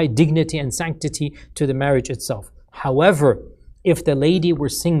provide dignity and sanctity to the marriage itself. However, if the lady were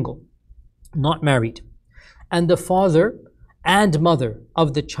single, not married, and the father and mother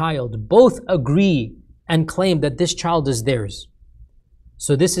of the child both agree and claim that this child is theirs.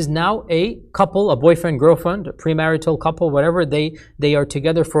 So this is now a couple, a boyfriend, girlfriend, a premarital couple, whatever. They are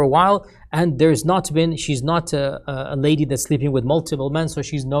together for a while, and she's not a lady that's sleeping with multiple men, so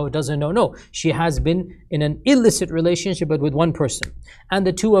doesn't know. No, she has been in an illicit relationship, but with one person. And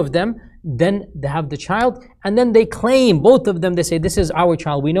the two of them, then they have the child, and then they claim, both of them, they say, this is our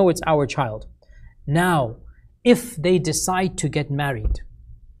child. We know it's our child. Now, if they decide to get married,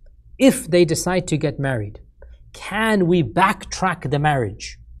 can we backtrack the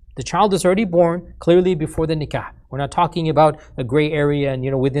marriage? The child is already born, clearly before the nikah. We're not talking about a gray area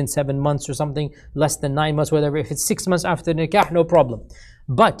and within 7 months or something, less than 9 months, whatever. If it's 6 months after the nikah, no problem.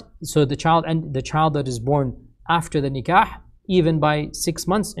 But so the child that is born after the nikah, even by 6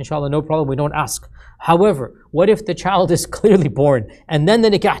 months, inshallah, no problem, we don't ask. However, what if the child is clearly born and then the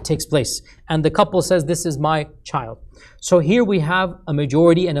nikah takes place and the couple says, this is my child? So here we have a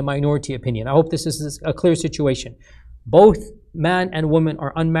majority and a minority opinion. I hope this is a clear situation. Both man and woman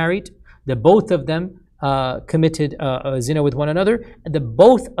are unmarried. The both of them committed zina with one another. They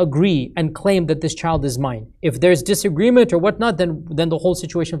both agree and claim that this child is mine. If there's disagreement or whatnot, then the whole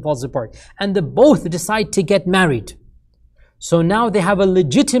situation falls apart. And they both decide to get married. So now they have a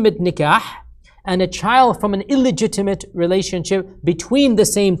legitimate nikah and a child from an illegitimate relationship between the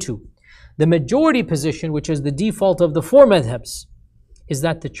same two. The majority position, which is the default of the 4 madhabs, is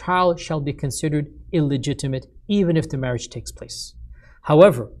that the child shall be considered illegitimate even if the marriage takes place.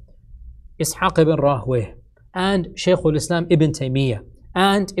 However, Ishaq ibn Rahweh and Shaykh al-Islam ibn Taymiyyah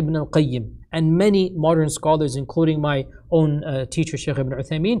and Ibn al-Qayyim and many modern scholars, including my own teacher Shaykh ibn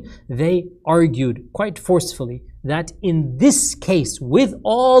Uthaymeen, they argued quite forcefully that in this case, with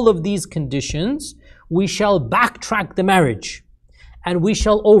all of these conditions, we shall backtrack the marriage and we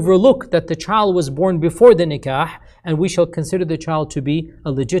shall overlook that the child was born before the nikah, and we shall consider the child to be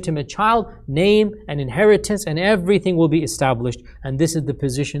a legitimate child, name and inheritance and everything will be established. And this is the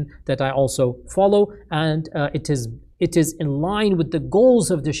position that I also follow, and it is in line with the goals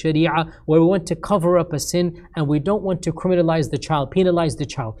of the Sharia, where we want to cover up a sin and we don't want to criminalize the child, penalize the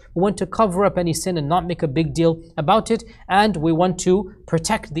child. We want to cover up any sin and not make a big deal about it, and we want to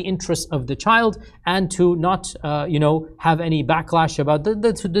protect the interests of the child and to not have any backlash about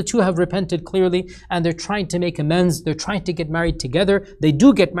the two have repented clearly and they're trying to make amends, they're trying to get married together. They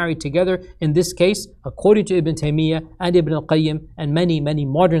do get married together in this case, according to Ibn Taymiyyah and Ibn al-Qayyim and many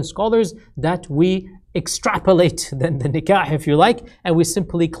modern scholars, that we extrapolate the nikah, if you like, and we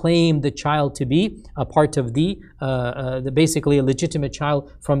simply claim the child to be a part of the basically a legitimate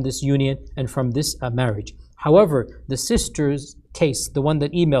child from this union and from this marriage. However, the sister's case, the one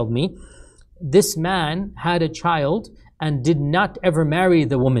that emailed me, this man had a child and did not ever marry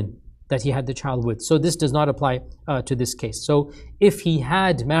the woman that he had the child with. So this does not apply to this case. So if he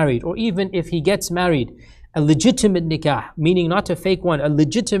had married, or even if he gets married, a legitimate nikah, meaning not a fake one, a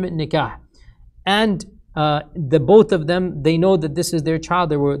legitimate nikah, and the both of them, they know that this is their child,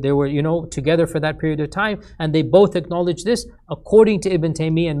 they were together for that period of time, and they both acknowledge this, according to Ibn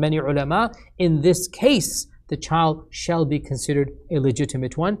Taymiyyah and many ulama, in this case the child shall be considered a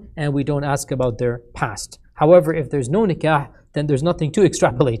legitimate one, and we don't ask about their past. However, if there's no nikah, then there's nothing to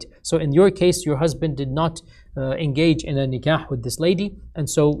extrapolate. So in your case, your husband did not engage in a nikah with this lady, and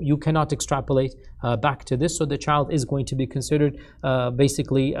so you cannot extrapolate back to this. So the child is going to be considered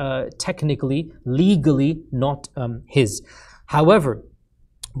basically, technically, legally not his. However,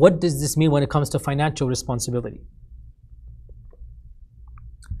 what does this mean when it comes to financial responsibility?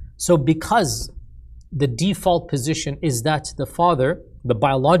 So because the default position is that the father, the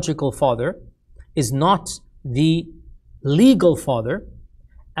biological father, is not the legal father,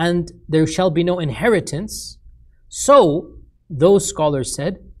 and there shall be no inheritance, so those scholars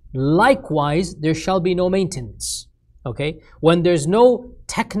said, likewise there shall be no maintenance. Okay, when there's no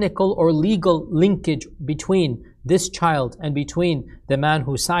technical or legal linkage between this child and between the man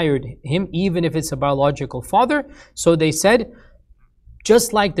who sired him, even if it's a biological father, so they said,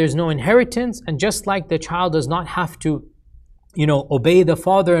 just like there's no inheritance, and just like the child does not have to obey the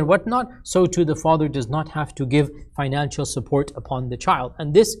father and whatnot, so too the father does not have to give financial support upon the child.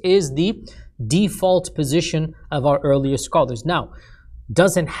 And this is the default position of our earlier scholars. Now,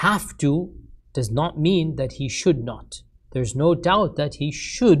 doesn't have to does not mean that he should not. There's no doubt that he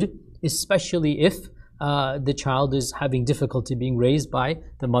should, especially if the child is having difficulty being raised by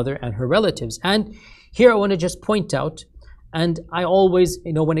the mother and her relatives. And here I want to just point out, and I always,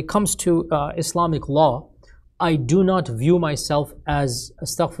 when it comes to Islamic law, I do not view myself as,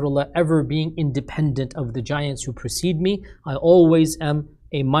 astaghfirullah, ever being independent of the giants who precede me. I always am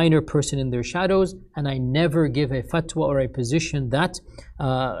a minor person in their shadows, and I never give a fatwa or a position that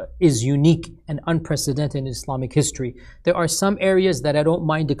is unique and unprecedented in Islamic history. There are some areas that I don't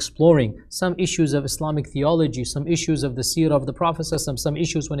mind exploring, some issues of Islamic theology, some issues of the seerah of the Prophet, some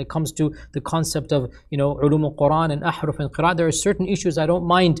issues when it comes to the concept of, ulum al-Quran and ahruf and qira'at. There are certain issues I don't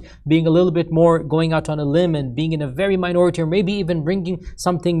mind being a little bit more, going out on a limb and being in a very minority, or maybe even bringing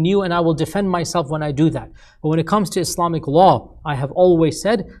something new, and I will defend myself when I do that. But when it comes to Islamic law, I have always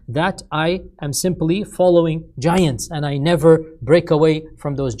said that I am simply following giants, and I never break away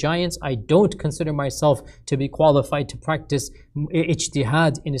from those giants. I don't consider myself to be qualified to practice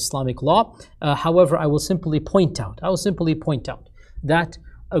ijtihad in Islamic law. However, I will simply point out that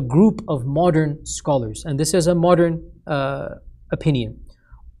a group of modern scholars, and this is a modern opinion,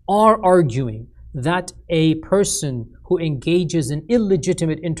 are arguing that a person who engages in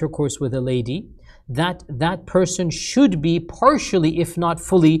illegitimate intercourse with a lady, that person should be partially, if not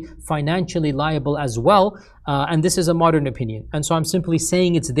fully, financially liable as well. And this is a modern opinion. And so I'm simply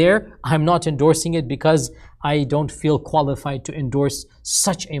saying it's there. I'm not endorsing it because I don't feel qualified to endorse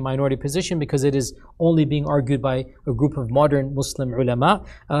such a minority position, because it is only being argued by a group of modern Muslim ulama.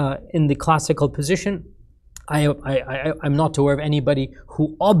 In the classical position, I'm not aware of anybody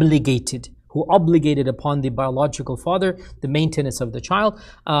who obligated upon the biological father the maintenance of the child.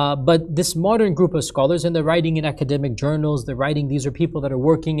 But this modern group of scholars, and they're writing in academic journals, these are people that are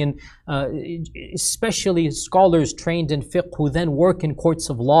working in, especially scholars trained in fiqh who then work in courts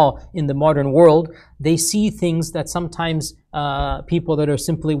of law in the modern world. They see things that sometimes people that are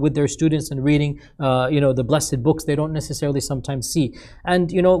simply with their students and reading, the blessed books, they don't necessarily sometimes see. And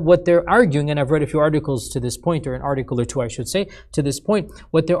what they're arguing, and I've read a few articles to this point, or an article or two I should say, to this point,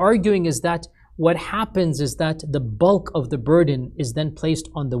 what they're arguing is that what happens is that the bulk of the burden is then placed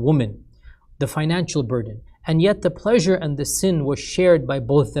on the woman, the financial burden. And yet the pleasure and the sin was shared by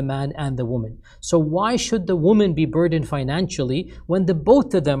both the man and the woman. So why should the woman be burdened financially when the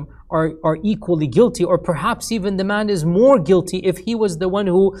both of them are equally guilty? Or perhaps even the man is more guilty if he was the one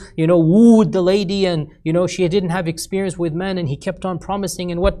who, wooed the lady, and, she didn't have experience with men, and he kept on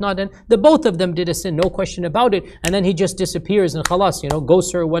promising and whatnot, and the both of them did a sin, no question about it, and then he just disappears and khalas,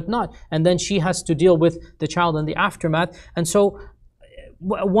 ghosts or whatnot, and then she has to deal with the child in the aftermath. And so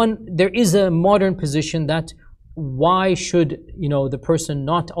there is a modern position that why should the person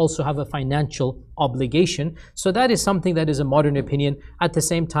not also have a financial obligation? So that is something that is a modern opinion. At the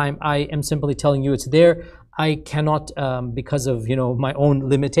same time, I am simply telling you it's there. I cannot, because of my own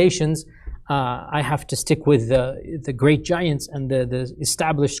limitations, I have to stick with the great giants and the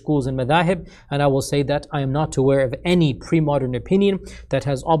established schools and madhahib, and I will say that I am not aware of any pre-modern opinion that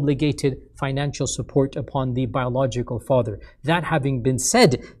has obligated financial support upon the biological father. That having been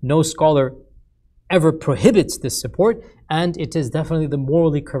said, no scholar ever prohibits this support, and it is definitely the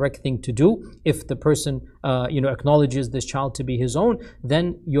morally correct thing to do. If the person acknowledges this child to be his own,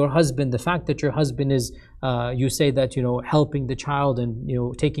 then your husband, the fact that your husband is you say that helping the child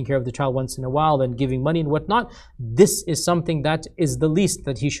and taking care of the child once in a while and giving money and whatnot, this is something that is the least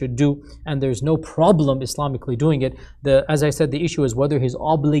that he should do, and there's no problem Islamically doing it. As I said, the issue is whether he's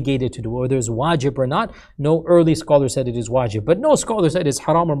obligated to do, or there's wajib or not. No early scholar said it is wajib, but no scholar said it's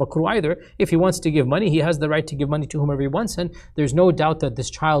haram or makruh either. If he wants to give money, he has the right to give money to whomever he wants, and there's no doubt that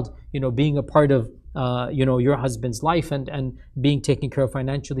this child being a part of your husband's life and being taken care of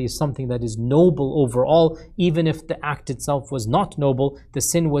financially is something that is noble overall. Even if the act itself was not noble, the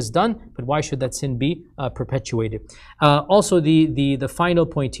sin was done, but why should that sin be perpetuated? Also, the final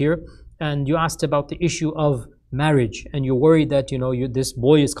point here, and you asked about the issue of marriage, and you're worried that this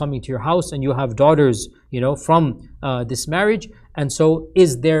boy is coming to your house and you have daughters from this marriage, and so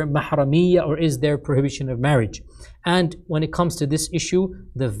is there mahramiyya or is there prohibition of marriage? And when it comes to this issue,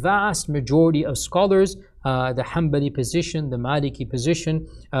 the vast majority of scholars, the Hanbali position, the Maliki position,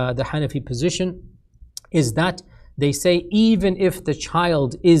 the Hanafi position, is that they say even if the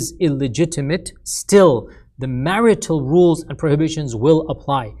child is illegitimate, still the marital rules and prohibitions will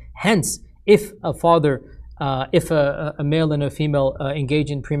apply. Hence, if a father, if a male and a female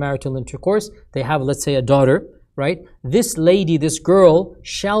engage in premarital intercourse, they have, let's say, a daughter, right? This lady, this girl,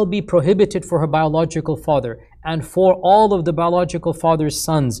 shall be prohibited for her biological father and for all of the biological father's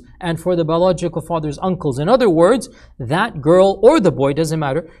sons and for the biological father's uncles. In other words, that girl or the boy, doesn't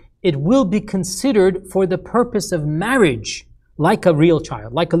matter, it will be considered for the purpose of marriage like a real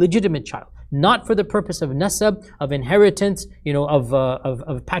child, like a legitimate child. not for the purpose of nasab, of inheritance,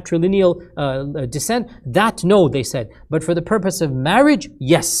 of patrilineal descent. That, no, they said. But for the purpose of marriage,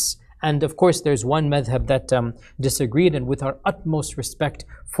 yes. And of course, there's one madhab that disagreed, and with our utmost respect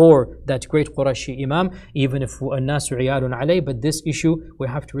for that great Qurashi Imam, even if الناس عيال عليه, but this issue we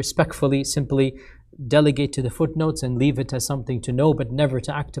have to respectfully simply delegate to the footnotes and leave it as something to know but never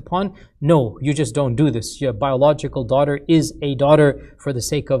to act upon. No, you just don't do this. Your biological daughter is a daughter for the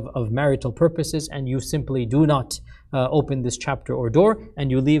sake of marital purposes, and you simply do not open this chapter or door, and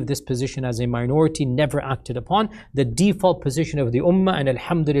you leave this position as a minority, never acted upon. The default position of the ummah, and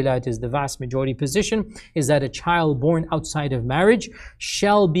alhamdulillah it is the vast majority position, is that a child born outside of marriage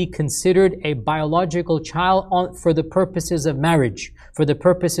shall be considered a biological child for the purposes of marriage, for the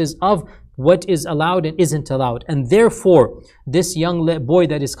purposes of what is allowed and isn't allowed. And therefore, this young boy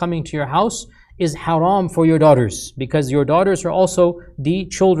that is coming to your house is haram for your daughters, because your daughters are also the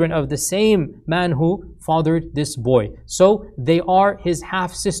children of the same man who fathered this boy. So they are his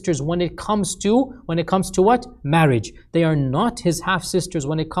half-sisters when it comes to what? Marriage. They are not his half-sisters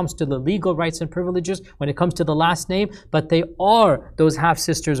when it comes to the legal rights and privileges, when it comes to the last name, but they are those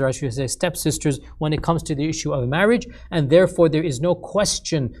half-sisters, or I should say step-sisters, when it comes to the issue of marriage. And therefore there is no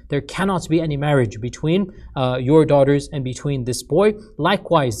question, there cannot be any marriage between your daughters and between this boy.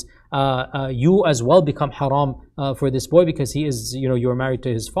 Likewise, you as well become haram for this boy, because he is, you're married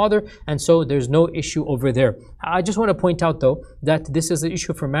to his father, and so there's no issue over there. I just want to point out though that this is the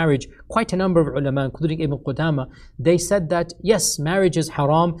issue for marriage. Quite a number of ulama, including Ibn Qudama, they said that yes, marriage is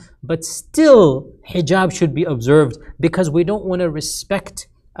haram, but still hijab should be observed, because we don't want to respect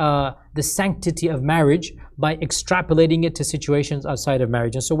the sanctity of marriage by extrapolating it to situations outside of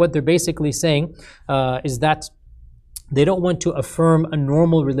marriage. And so what they're basically saying is that they don't want to affirm a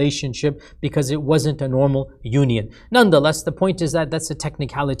normal relationship because it wasn't a normal union. Nonetheless, the point is that that's a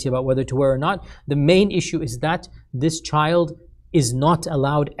technicality about whether to wear or not. The main issue is that this child is not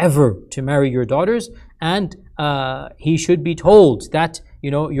allowed ever to marry your daughters, and he should be told that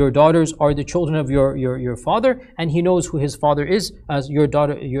your daughters are the children of your father, and he knows who his father is, as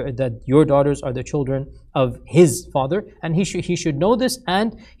that your daughters are the children of his father, and he should know this,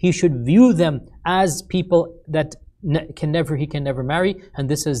 and he should view them as people that he can never marry. And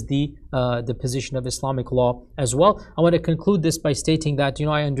this is the position of Islamic law as well. I want to conclude this by stating that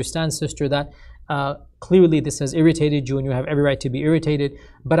I understand, sister, that clearly this has irritated you and you have every right to be irritated,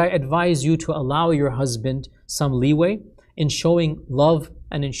 but I advise you to allow your husband some leeway in showing love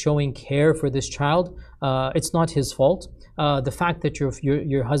and in showing care for this child. It's not his fault. The fact that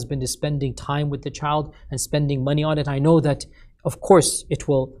your husband is spending time with the child and spending money on it, I know that of course it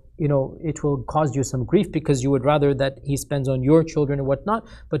will cause you some grief, because you would rather that he spends on your children and whatnot,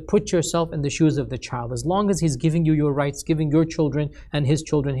 but put yourself in the shoes of the child. As long as he's giving you your rights, giving your children and his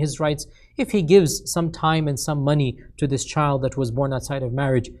children his rights, if he gives some time and some money to this child that was born outside of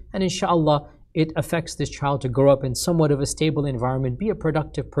marriage, and inshallah it affects this child to grow up in somewhat of a stable environment, be a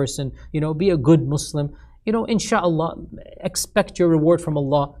productive person, be a good Muslim, inshallah, expect your reward from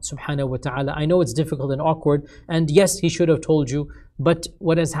Allah subhanahu wa ta'ala. I know it's difficult and awkward, and yes, he should have told you, but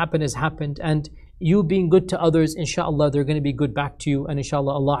what has happened, and you being good to others, inshallah, they're going to be good back to you, and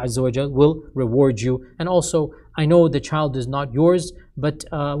inshallah, Allah Azza wa Jal will reward you. And also, I know the child is not yours, but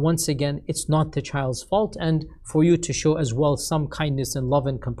once again, it's not the child's fault, and for you to show as well some kindness and love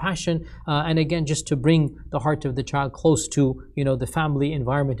and compassion, and again, just to bring the heart of the child close to, the family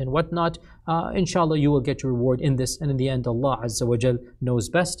environment and whatnot, inshallah, you will get your reward in this, and in the end, Allah Azza wa Jal knows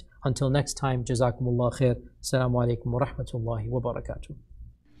best. Until next time, Jazakumullah khair. Assalamu alaikum wa rahmatullahi wa barakatuh.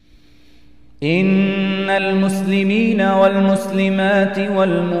 إن المسلمين والمسلمات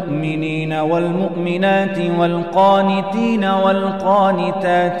والمؤمنين والمؤمنات والقانتين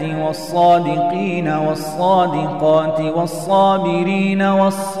والقانتات والصادقين والصادقات والصابرين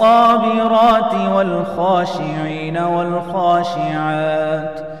والصابرات والخاشعين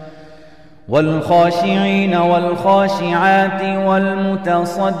والخاشعات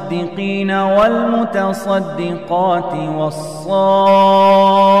والمتصدقين والمتصدقات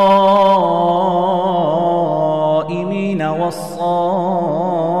والصائمين والصائمات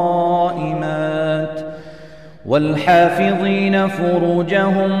والحافظين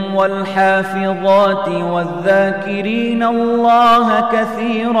فروجهم والحافظات والذاكرين الله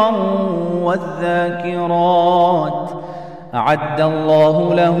كثيرا والذاكرات أعد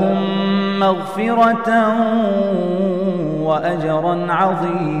الله لهم مغفرة وأجرا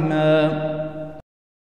عظيما.